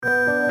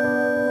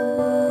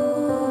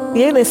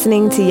You're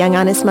listening to Young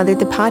Honest Mother,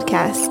 the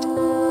podcast.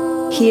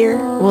 Here,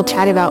 we'll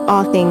chat about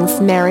all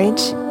things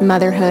marriage,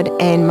 motherhood,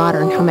 and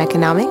modern home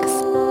economics,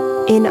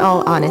 in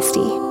all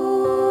honesty.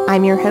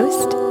 I'm your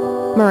host,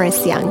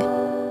 Maurice Young.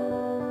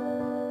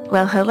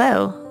 Well,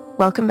 hello.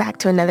 Welcome back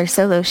to another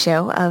solo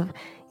show of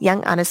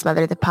Young Honest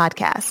Mother, the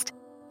podcast.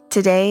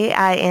 Today,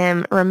 I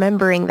am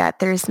remembering that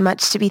there's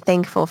much to be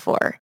thankful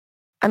for.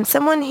 I'm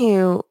someone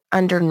who,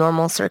 under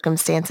normal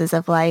circumstances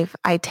of life,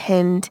 I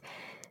tend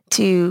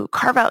to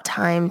carve out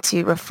time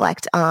to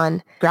reflect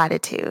on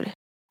gratitude.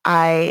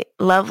 I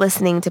love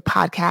listening to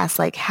podcasts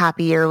like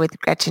Happier with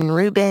Gretchen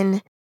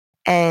Rubin,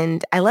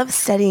 and I love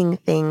studying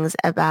things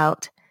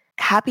about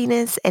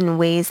happiness and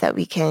ways that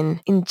we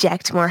can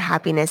inject more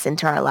happiness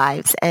into our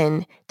lives.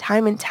 And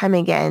time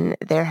again,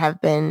 there have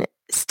been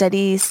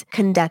studies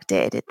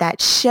conducted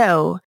that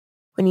show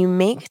when you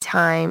make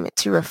time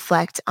to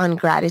reflect on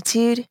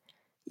gratitude,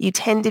 you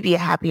tend to be a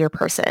happier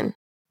person.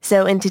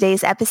 So in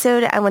today's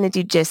episode, I want to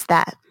do just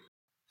that.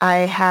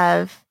 I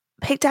have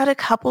picked out a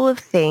couple of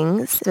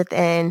things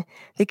within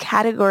the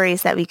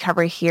categories that we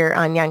cover here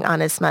on Young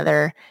Honest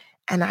Mother,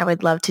 and I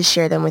would love to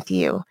share them with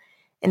you.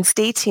 And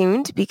stay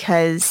tuned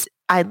because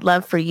I'd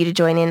love for you to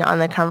join in on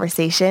the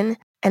conversation.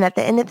 And at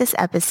the end of this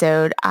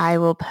episode, I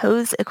will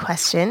pose a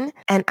question,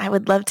 and I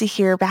would love to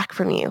hear back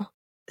from you.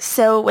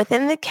 So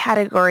within the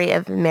category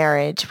of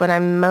marriage, what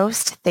I'm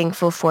most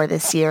thankful for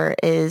this year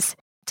is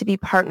to be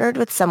partnered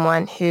with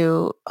someone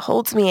who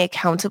holds me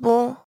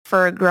accountable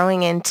for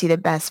growing into the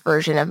best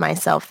version of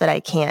myself that I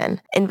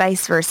can, and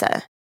vice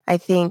versa. I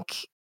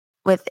think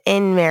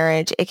within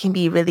marriage, it can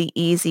be really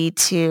easy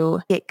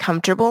to get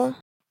comfortable,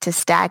 to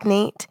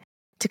stagnate,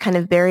 to kind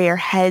of bury our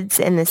heads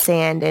in the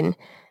sand and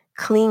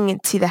cling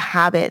to the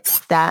habits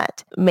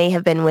that may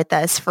have been with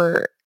us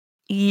for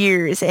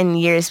years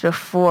and years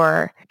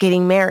before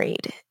getting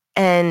married.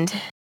 And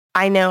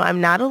I know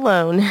I'm not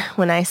alone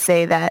when I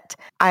say that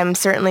I'm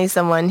certainly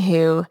someone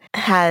who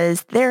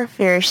has their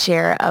fair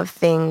share of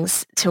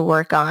things to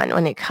work on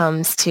when it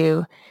comes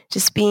to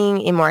just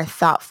being a more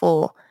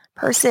thoughtful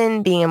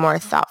person, being a more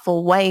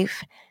thoughtful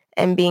wife,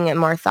 and being a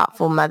more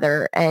thoughtful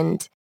mother.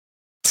 And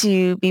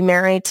to be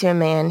married to a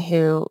man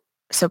who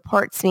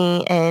supports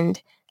me and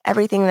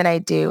everything that I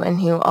do and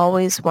who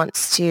always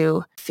wants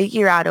to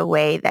figure out a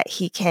way that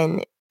he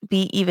can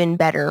be even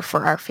better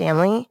for our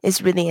family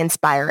is really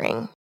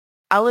inspiring.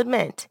 I'll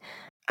admit,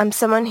 I'm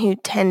someone who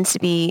tends to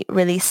be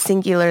really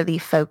singularly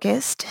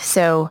focused.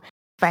 So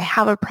if I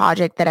have a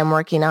project that I'm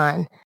working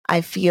on,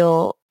 I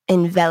feel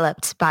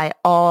enveloped by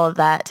all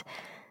that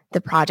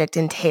the project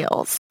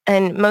entails.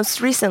 And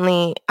most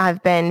recently,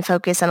 I've been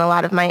focused on a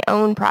lot of my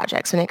own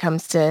projects when it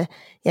comes to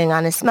Young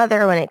Honest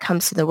Mother, when it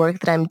comes to the work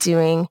that I'm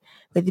doing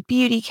with the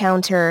Beauty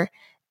Counter.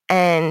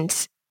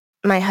 And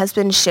my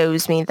husband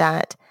shows me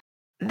that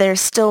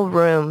there's still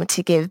room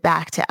to give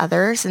back to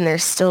others, and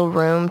there's still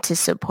room to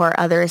support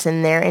others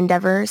in their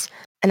endeavors.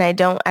 And I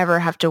don't ever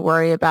have to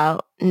worry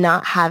about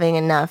not having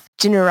enough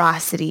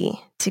generosity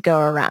to go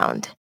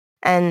around.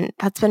 And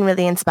that's been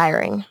really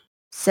inspiring.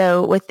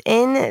 So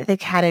within the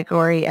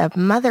category of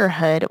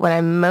motherhood, what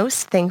I'm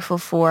most thankful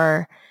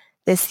for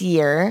this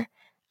year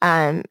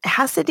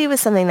has to do with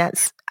something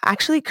that's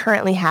actually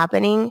currently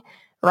happening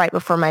right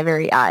before my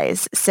very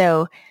eyes.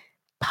 So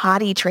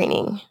potty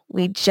training.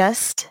 We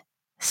just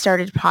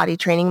started potty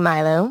training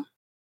Milo,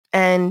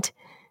 and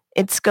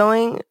it's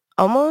going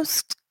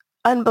almost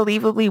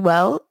unbelievably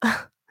well.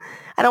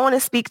 I don't want to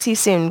speak too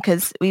soon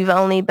because we've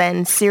only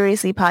been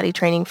seriously potty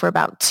training for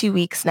about 2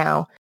 weeks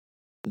now,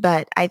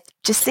 but I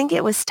just think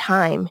it was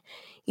time.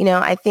 You know,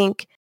 I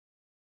think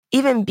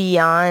even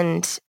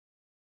beyond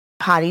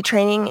potty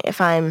training,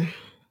 if I'm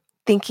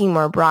thinking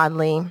more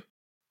broadly,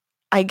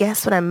 I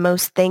guess what I'm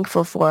most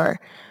thankful for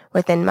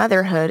within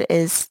motherhood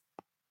is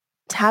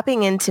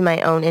tapping into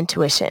my own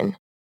intuition.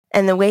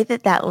 And the way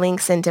that that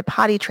links into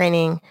potty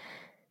training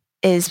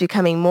is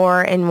becoming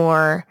more and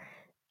more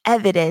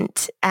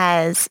evident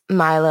as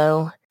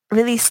Milo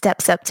really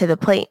steps up to the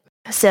plate.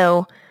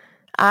 So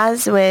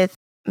as with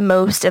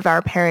most of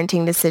our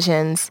parenting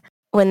decisions,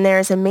 when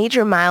there's a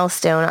major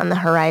milestone on the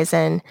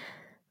horizon,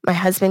 my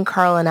husband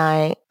Carl and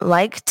I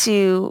like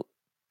to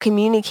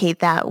communicate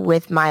that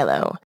with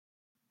Milo.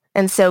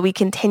 And so we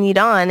continued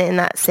on in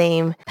that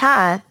same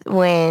path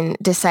when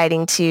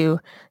deciding to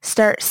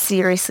start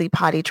seriously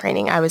potty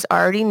training. I was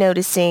already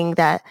noticing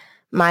that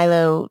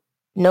Milo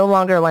no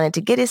longer wanted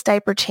to get his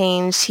diaper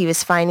changed. He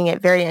was finding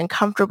it very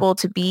uncomfortable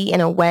to be in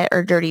a wet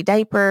or dirty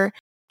diaper.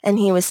 And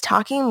he was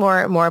talking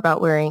more and more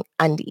about wearing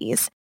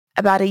undies.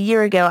 About a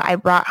year ago, I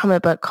brought home a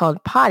book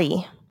called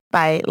Potty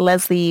by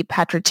Leslie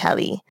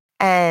Patricelli.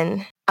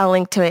 And I'll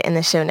link to it in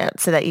the show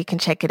notes so that you can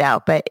check it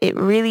out. But it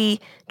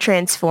really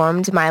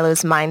transformed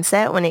Milo's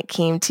mindset when it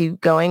came to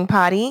going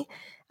potty.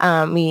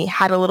 We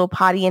had a little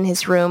potty in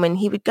his room and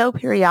he would go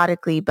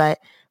periodically. But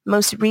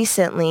most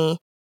recently,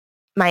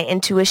 my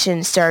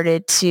intuition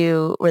started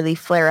to really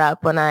flare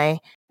up when I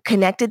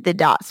connected the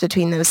dots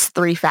between those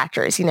three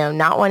factors, you know,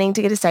 not wanting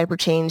to get his diaper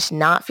changed,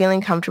 not feeling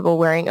comfortable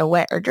wearing a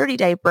wet or dirty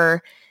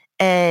diaper,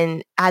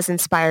 and as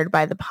inspired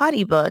by the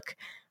potty book,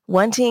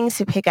 wanting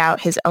to pick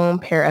out his own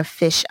pair of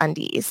fish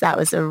undies. That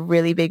was a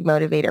really big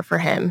motivator for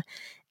him.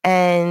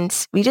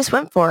 And we just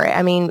went for it.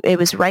 I mean, it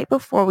was right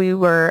before we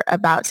were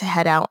about to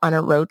head out on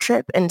a road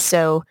trip. And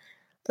so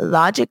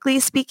logically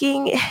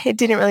speaking, it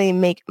didn't really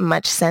make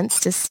much sense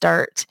to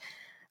start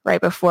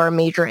right before a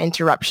major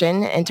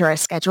interruption into our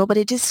schedule, but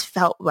it just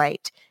felt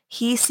right.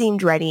 He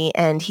seemed ready,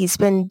 and he's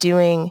been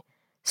doing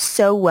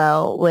so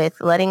well with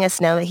letting us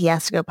know that he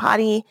has to go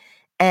potty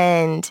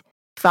and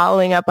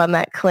following up on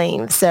that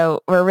claim.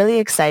 So we're really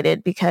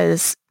excited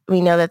because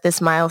we know that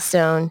this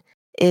milestone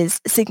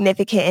is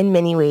significant in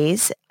many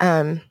ways.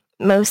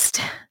 Most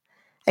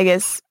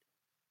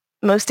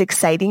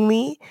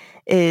excitingly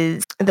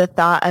is the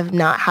thought of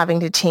not having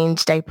to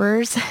change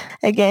diapers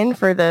again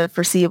for the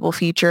foreseeable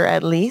future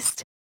at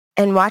least.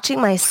 And watching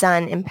my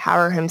son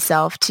empower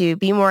himself to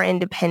be more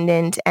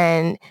independent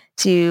and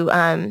to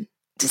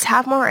just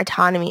have more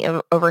autonomy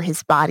over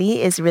his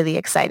body is really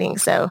exciting.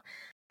 So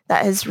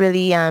that has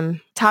really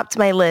topped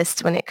my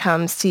list when it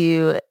comes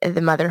to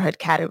the motherhood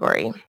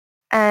category.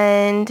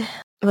 And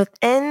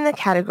within the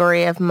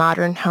category of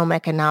modern home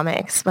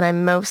economics, what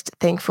I'm most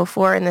thankful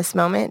for in this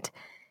moment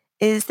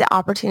is the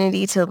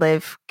opportunity to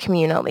live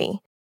communally.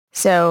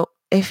 So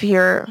if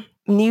you're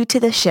new to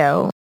the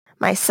show,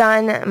 my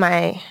son,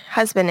 my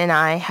husband, and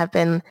I have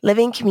been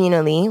living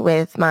communally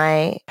with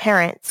my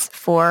parents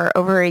for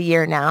over a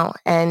year now.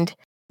 And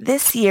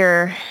this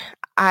year,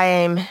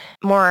 I'm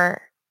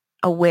more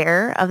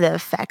aware of the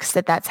effects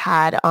that that's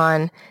had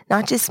on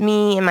not just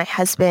me and my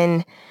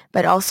husband,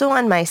 but also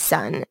on my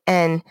son.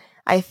 And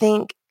I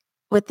think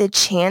with the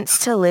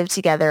chance to live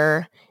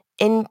together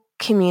in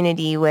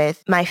community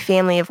with my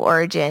family of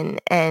origin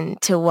and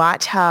to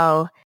watch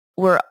how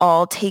we're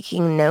all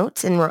taking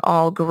notes and we're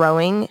all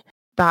growing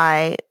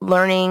by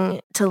learning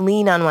to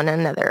lean on one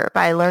another,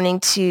 by learning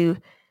to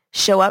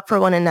show up for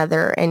one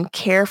another and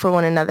care for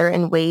one another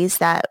in ways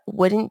that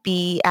wouldn't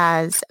be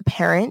as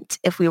apparent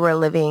if we were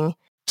living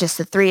just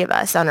the three of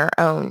us on our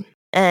own.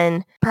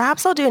 And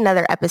perhaps I'll do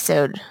another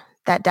episode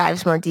that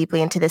dives more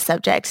deeply into this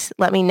subject.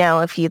 Let me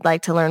know if you'd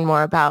like to learn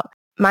more about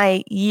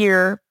my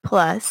year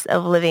plus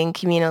of living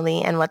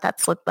communally and what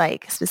that's looked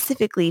like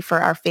specifically for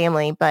our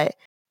family, but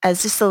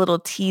as just a little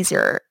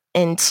teaser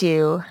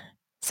into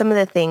some of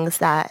the things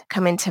that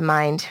come into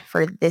mind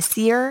for this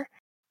year,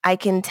 I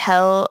can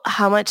tell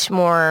how much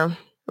more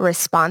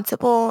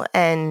responsible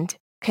and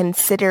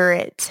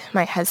considerate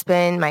my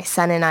husband, my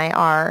son, and I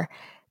are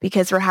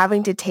because we're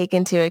having to take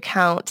into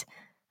account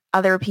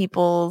other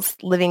people's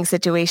living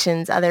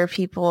situations, other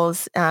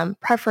people's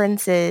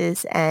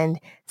preferences and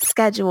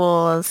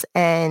schedules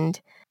and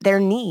their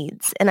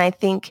needs. And I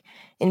think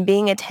in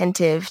being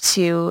attentive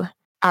to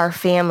our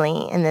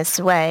family in this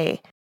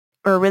way,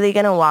 we're really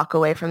going to walk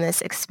away from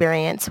this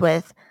experience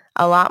with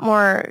a lot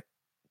more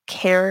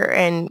care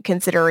and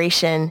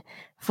consideration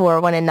for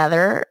one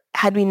another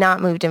had we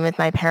not moved in with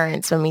my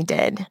parents when we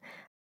did.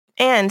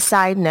 And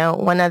side note,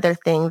 one other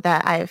thing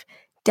that I've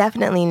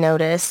definitely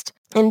noticed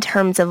in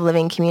terms of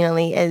living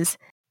communally is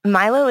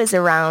Milo is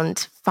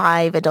around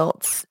 5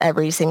 adults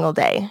every single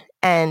day.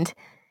 And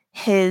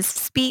his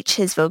speech,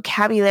 his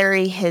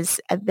vocabulary, his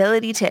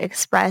ability to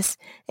express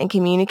and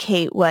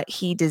communicate what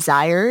he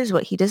desires,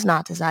 what he does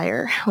not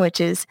desire, which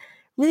is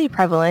really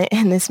prevalent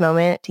in this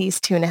moment. He's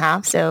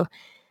 2.5, so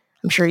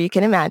I'm sure you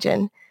can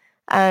imagine.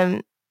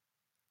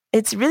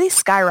 It's really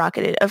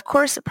skyrocketed. Of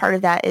course, part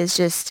of that is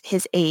just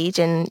his age,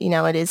 and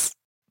it is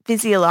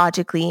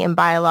physiologically and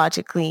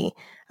biologically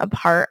a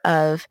part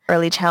of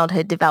early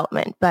childhood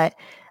development. But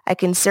I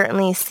can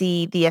certainly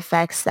see the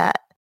effects that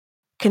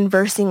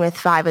conversing with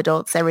 5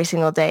 adults every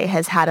single day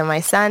has had on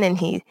my son, and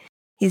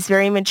he's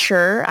very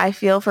mature, I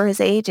feel, for his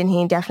age, and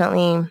he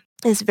definitely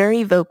is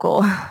very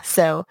vocal.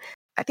 So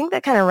I think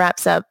that kind of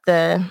wraps up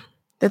the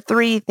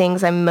 3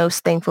 things I'm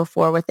most thankful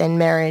for within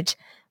marriage,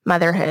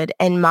 motherhood,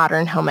 and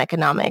modern home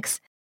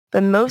economics.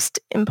 But most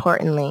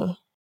importantly,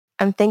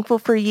 I'm thankful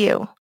for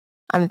you.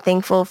 I'm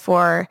thankful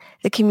for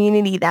the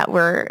community that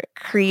we're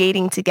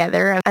creating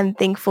together. I'm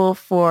thankful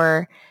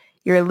for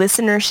your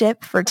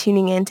listenership, for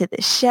tuning into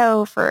the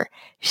show, for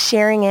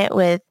sharing it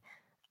with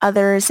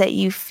others that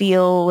you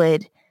feel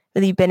would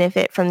really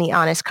benefit from the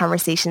honest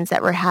conversations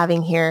that we're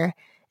having here.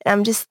 And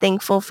I'm just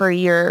thankful for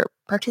your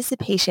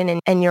participation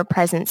and your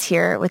presence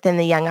here within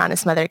the Young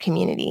Honest Mother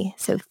community.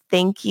 So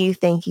thank you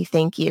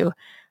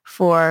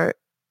for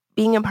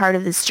being a part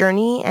of this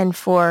journey and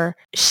for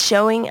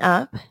showing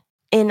up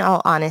in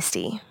all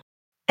honesty.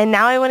 And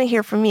now I want to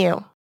hear from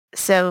you.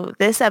 So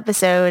this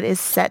episode is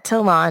set to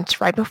launch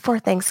right before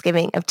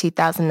Thanksgiving of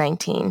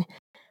 2019.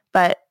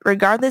 But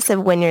regardless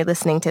of when you're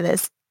listening to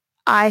this,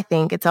 I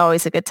think it's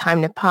always a good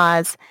time to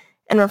pause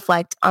and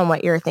reflect on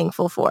what you're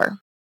thankful for.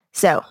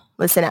 So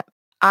listen up.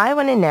 I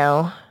want to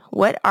know,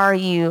 what are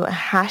you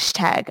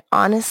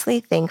 #honestly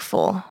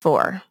thankful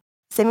for?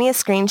 Send me a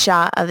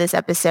screenshot of this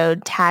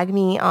episode, tag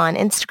me on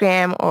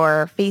Instagram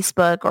or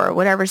Facebook or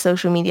whatever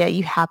social media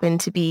you happen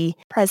to be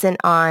present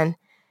on,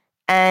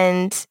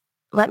 and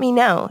let me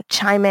know,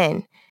 chime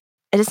in.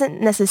 It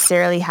doesn't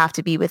necessarily have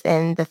to be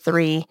within the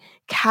 3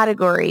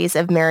 categories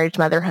of marriage,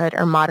 motherhood,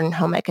 or modern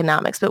home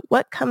economics, but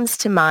what comes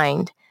to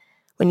mind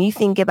when you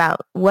think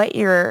about what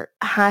you're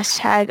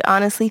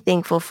 #honestly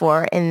thankful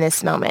for in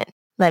this moment?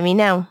 Let me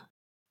know.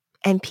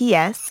 And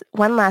P.S.,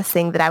 one last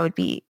thing that I would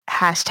be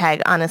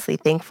 #honestly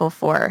thankful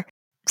for,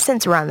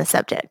 since we're on the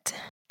subject,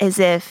 is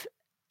if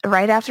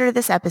right after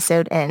this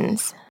episode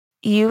ends,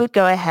 you would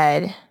go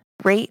ahead,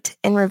 rate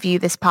and review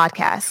this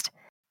podcast.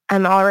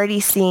 I'm already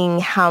seeing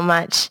how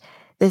much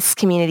this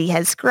community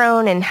has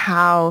grown and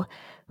how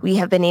we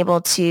have been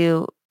able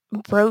to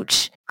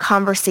broach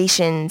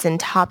conversations and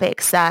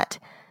topics that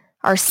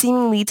are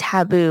seemingly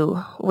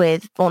taboo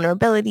with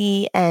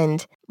vulnerability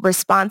and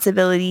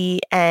responsibility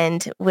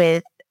and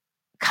with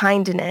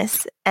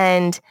kindness.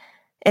 And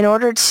in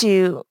order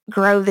to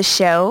grow the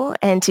show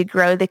and to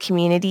grow the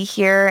community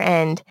here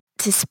and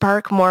to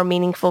spark more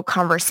meaningful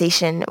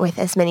conversation with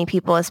as many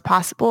people as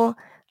possible,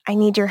 I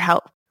need your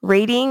help.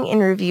 Rating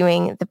and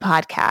reviewing the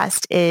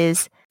podcast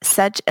is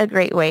such a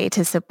great way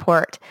to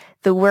support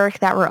the work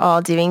that we're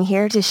all doing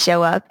here to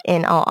show up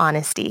in all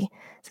honesty.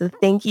 So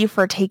thank you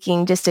for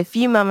taking just a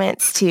few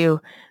moments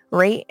to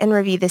rate and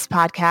review this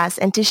podcast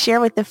and to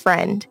share with a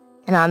friend.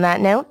 And on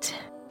that note,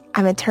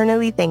 I'm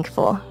eternally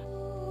thankful.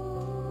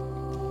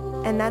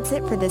 And that's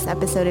it for this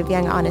episode of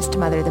Young Honest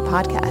Mother, the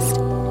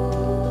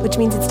podcast, which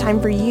means it's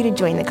time for you to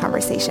join the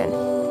conversation.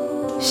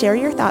 Share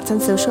your thoughts on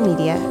social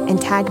media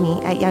and tag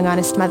me at Young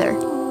Honest Mother.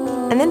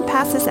 And then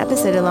pass this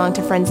episode along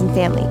to friends and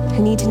family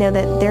who need to know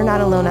that they're not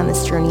alone on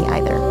this journey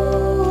either.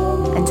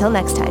 Until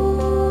next time,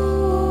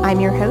 I'm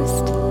your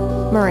host,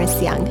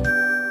 Maurice Young.